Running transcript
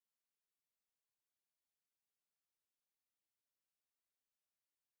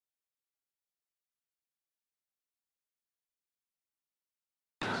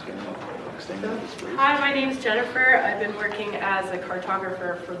texting us, please? Hi, my name is Jennifer. I've been working as a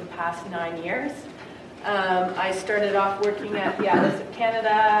cartographer for the past 9 years. I started off working at the Atlas of Canada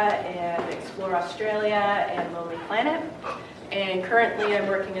and Explore Australia and Lonely Planet. And currently I'm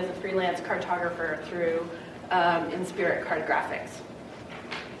working as a freelance cartographer through Inspirit Cartographics.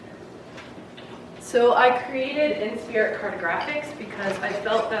 So I created Inspirit Cartographics because I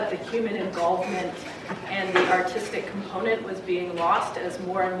felt that the human involvement and the artistic component was being lost as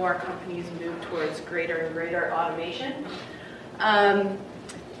more and more companies move towards greater and greater automation.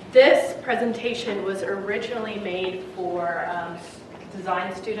 This presentation was originally made for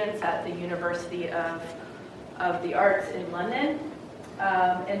design students at the University of the Arts in London,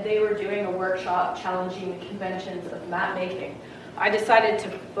 and they were doing a workshop challenging the conventions of map making. I decided to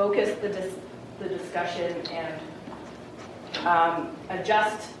focus the discussion and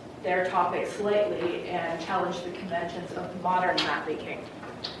adjust their topic slightly and challenge the conventions of modern map making.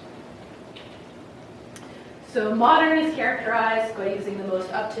 So modern is characterized by using the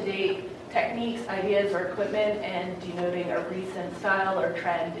most up-to-date techniques, ideas, or equipment and denoting a recent style or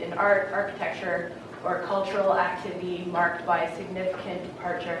trend in art, architecture, or cultural activity marked by a significant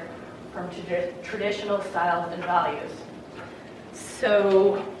departure from traditional styles and values.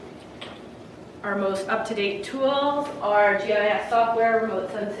 So our most up-to-date tools are GIS software,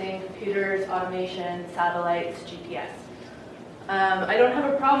 remote sensing, computers, automation, satellites, GPS. I don't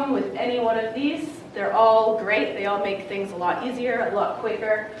have a problem with any one of these. They're all great. They all make things a lot easier, a lot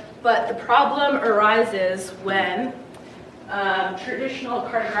quicker. But the problem arises when traditional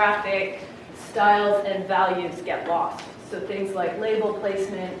cartographic styles and values get lost. So things like label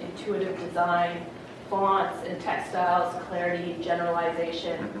placement, intuitive design, fonts and text styles, clarity,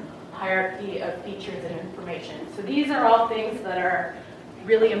 generalization, hierarchy of features and information. So these are all things that are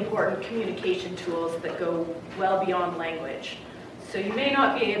really important communication tools that go well beyond language. So you may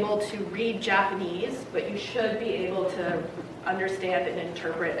not be able to read Japanese, but you should be able to understand and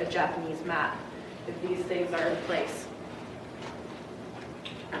interpret a Japanese map if these things are in place.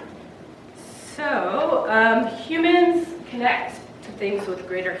 So humans connect to things with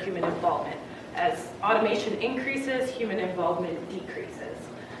greater human involvement. As automation increases, human involvement decreases.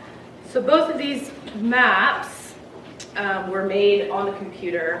 So both of these maps were made on the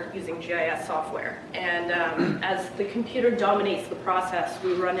computer using GIS software. And as the computer dominates the process,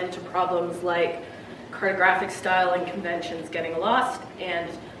 we run into problems like cartographic style and conventions getting lost and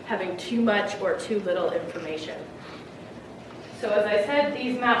having too much or too little information. So as I said,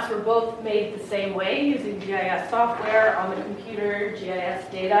 these maps were both made the same way using GIS software on the computer, GIS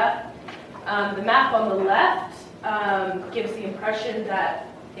data. The map on the left gives the impression that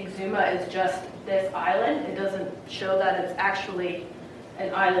Exuma is just this island. It doesn't show that it's actually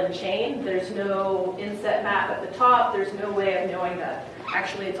an island chain. There's no inset map at the top. There's no way of knowing that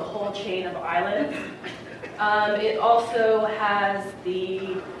actually it's a whole chain of islands. It also has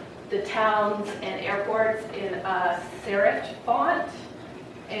the towns and airports in a serif font.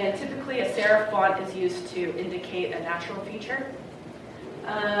 And typically a serif font is used to indicate a natural feature.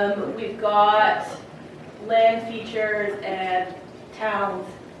 We've got land features and towns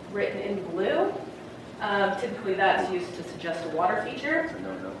written in blue. Typically that's used to suggest a water feature.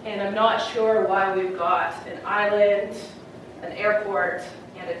 And I'm not sure why we've got an island, an airport,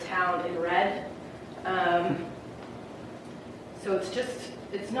 and a town in red. So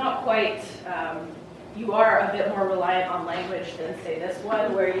it's not quite, you are a bit more reliant on language than say this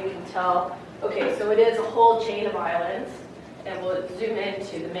one, where you can tell, okay, so it is a whole chain of islands, and we'll zoom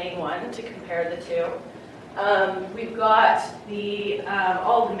into the main one to compare the two. We've got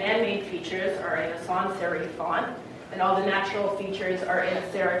all the man-made features are in a sans serif font, and all the natural features are in a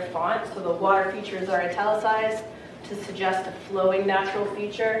serif font. So the water features are italicized to suggest a flowing natural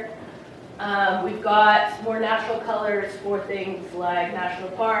feature. We've got more natural colors for things like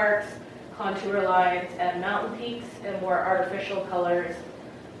national parks, contour lines, and mountain peaks, and more artificial colors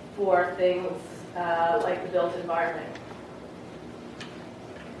for things like the built environment.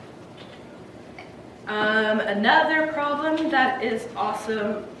 Another problem that is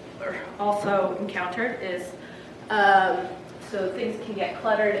also encountered is so things can get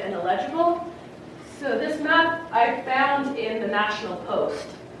cluttered and illegible. So this map I found in the National Post.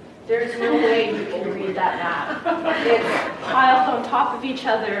 There's no way you can read that map. It's piled on top of each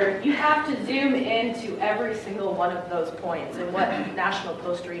other. You have to zoom into every single one of those points, and what National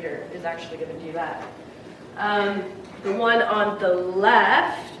Post reader is actually going to do that? The one on the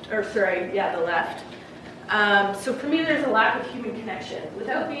left, the left. So for me, there's a lack of human connection.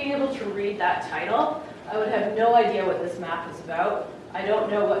 Without being able to read that title, I would have no idea what this map is about. I don't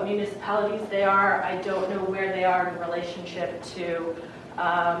know what municipalities they are. I don't know where they are in relationship to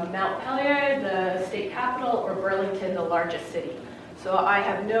Mount Pelier, the state capital, or Burlington, the largest city. So I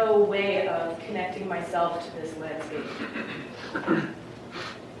have no way of connecting myself to this landscape.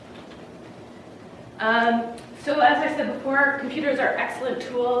 So as I said before, computers are excellent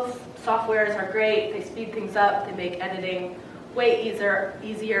tools. Softwares are great. They speed things up. They make editing way easier,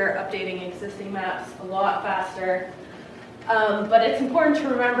 updating existing maps a lot faster. But it's important to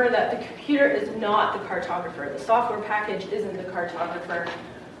remember that the computer is not the cartographer. The software package isn't the cartographer.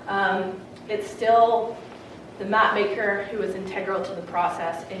 It's still the map maker who is integral to the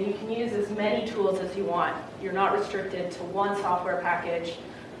process, and you can use as many tools as you want. You're not restricted to one software package,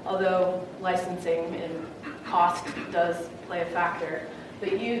 although licensing and cost does play a factor.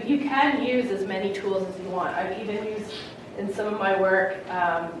 But you can use as many tools as you want. I've even used, in some of my work,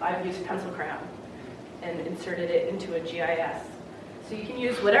 I've used pencil crayon and inserted it into a GIS. So you can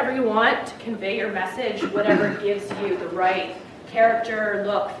use whatever you want to convey your message, whatever gives you the right character,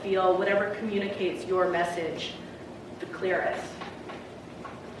 look, feel, whatever communicates your message the clearest.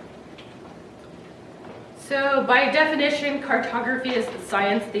 So by definition, cartography is the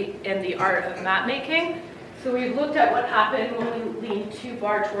science and the art of map making. So we've looked at what happened when we lean too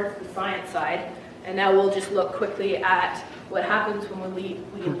far towards the science side, and now we'll just look quickly at what happens when we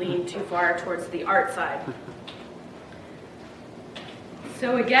lean too far towards the art side.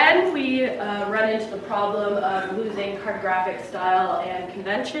 So again, we run into the problem of losing cartographic style and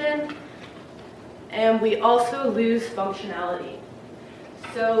convention, and we also lose functionality.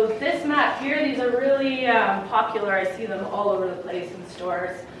 So this map here, these are really popular. I see them all over the place in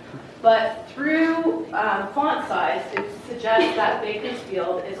stores. But through font size, it suggests that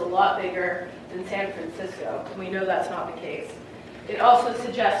Bakersfield is a lot bigger than San Francisco. We know that's not the case. It also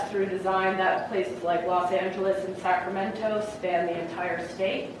suggests through design that places like Los Angeles and Sacramento span the entire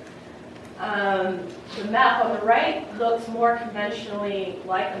state. The map on the right looks more conventionally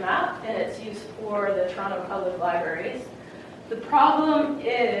like a map, and it's used for the Toronto Public Libraries. The problem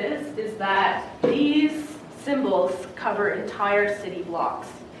is that these symbols cover entire city blocks,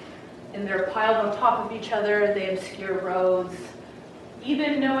 and they're piled on top of each other. They obscure roads.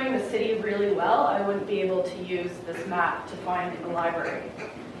 Even knowing the city really well, I wouldn't be able to use this map to find a library.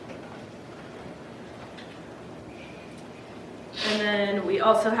 And then we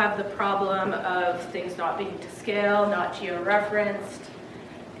also have the problem of things not being to scale, not geo-referenced,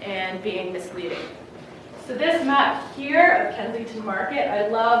 and being misleading. So this map here of Kensington Market, I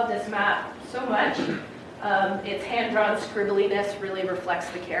love this map so much. Its hand-drawn scribbliness really reflects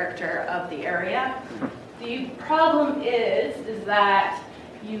the character of the area. The problem is that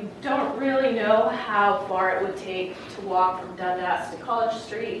you don't really know how far it would take to walk from Dundas to College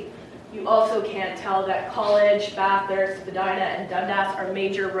Street. You also can't tell that College, Bathurst, Spadina, and Dundas are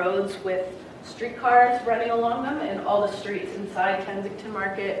major roads with streetcars running along them, and all the streets inside Kensington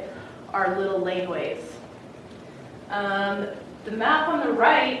Market are little laneways. The map on the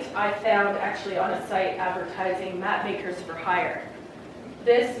right I found actually on a site advertising map makers for hire.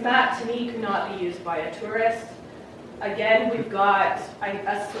 This map to me could not be used by a tourist. Again, we've got,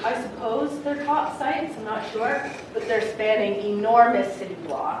 I suppose they're top sites, I'm not sure, but they're spanning enormous city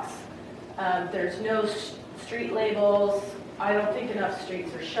blocks. There's no street labels. I don't think enough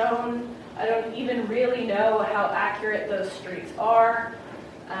streets are shown. I don't even really know how accurate those streets are.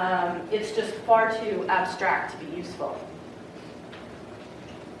 It's just far too abstract to be useful.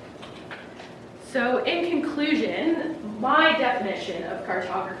 So in conclusion, my definition of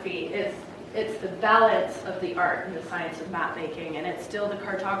cartography is it's the balance of the art and the science of map making, and it's still the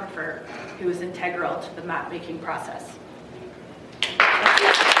cartographer who is integral to the map making process.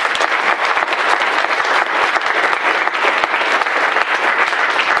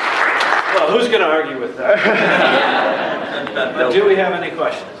 Well, who's going to argue with that? Do we have any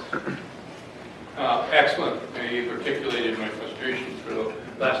questions? Excellent. You've articulated my frustrations for the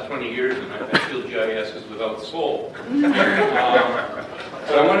last 20 years, and I feel GIS is without soul. But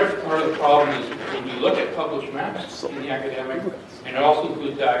I wonder if part of the problem is when you look at published maps in the academic, and it also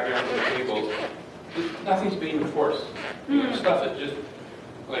includes diagrams and tables, nothing's being enforced. Stuff that just,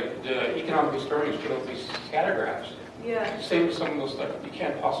 like the economic historians put out these scattergraphs. Yeah. Same with some of those stuff you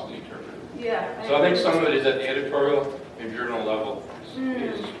can't possibly interpret. Yeah. So I think some of it is at the editorial and journal level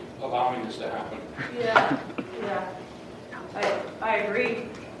is allowing this to happen. Yeah, yeah. I agree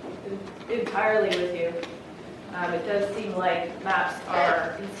entirely with you. It does seem like maps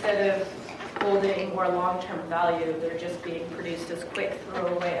are, instead of holding more long-term value, they're just being produced as quick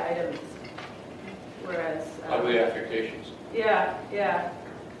throwaway items. Whereas... ugly affectations. Yeah, yeah.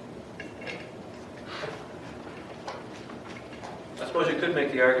 I suppose you could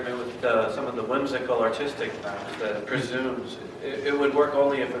make the argument with some of the whimsical artistic maps that it presumes it would work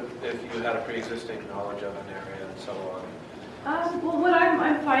only if you had a pre-existing knowledge of an area and so on. Well, what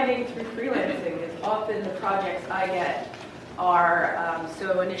I'm finding through freelancing is often the projects I get are,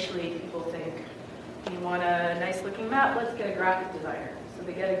 so initially people think, you want a nice looking map, let's get a graphic designer. So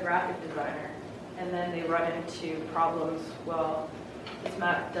they get a graphic designer, and then they run into problems, well, this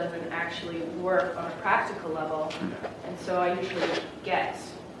map doesn't actually work on a practical level, and so I usually get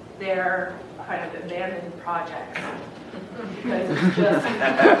their kind of abandoned projects because it's just,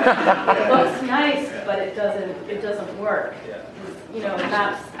 it looks nice, but it doesn't work. You know,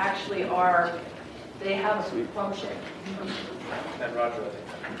 maps actually are, they have a function. And Roger, I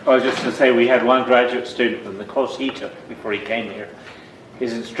think. I was just going to say, we had one graduate student, and the course he took before he came here,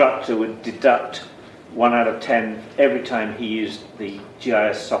 his instructor would deduct 1 out of 10 every time he used the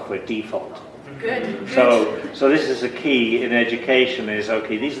GIS software default. Good. So this is a key in education is,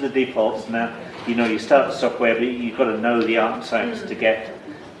 okay, these are the defaults. Now, you know, you start the software, but you've got to know the art and science to get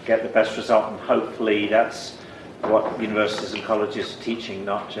the best result, and hopefully that's what universities and colleges are teaching,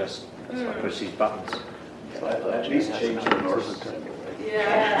 not just push these buttons. At least change the northern triangle.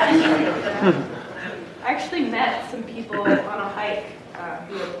 Yeah. I actually met some people on a hike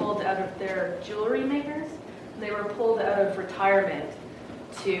who were pulled out of their jewelry makers. And they were pulled out of retirement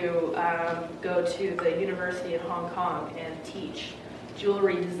to go to the university in Hong Kong and teach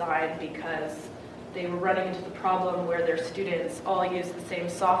jewelry design because they were running into the problem where their students all used the same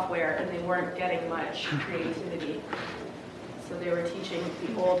software and they weren't getting much creativity. So they were teaching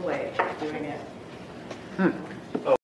the old way of doing it.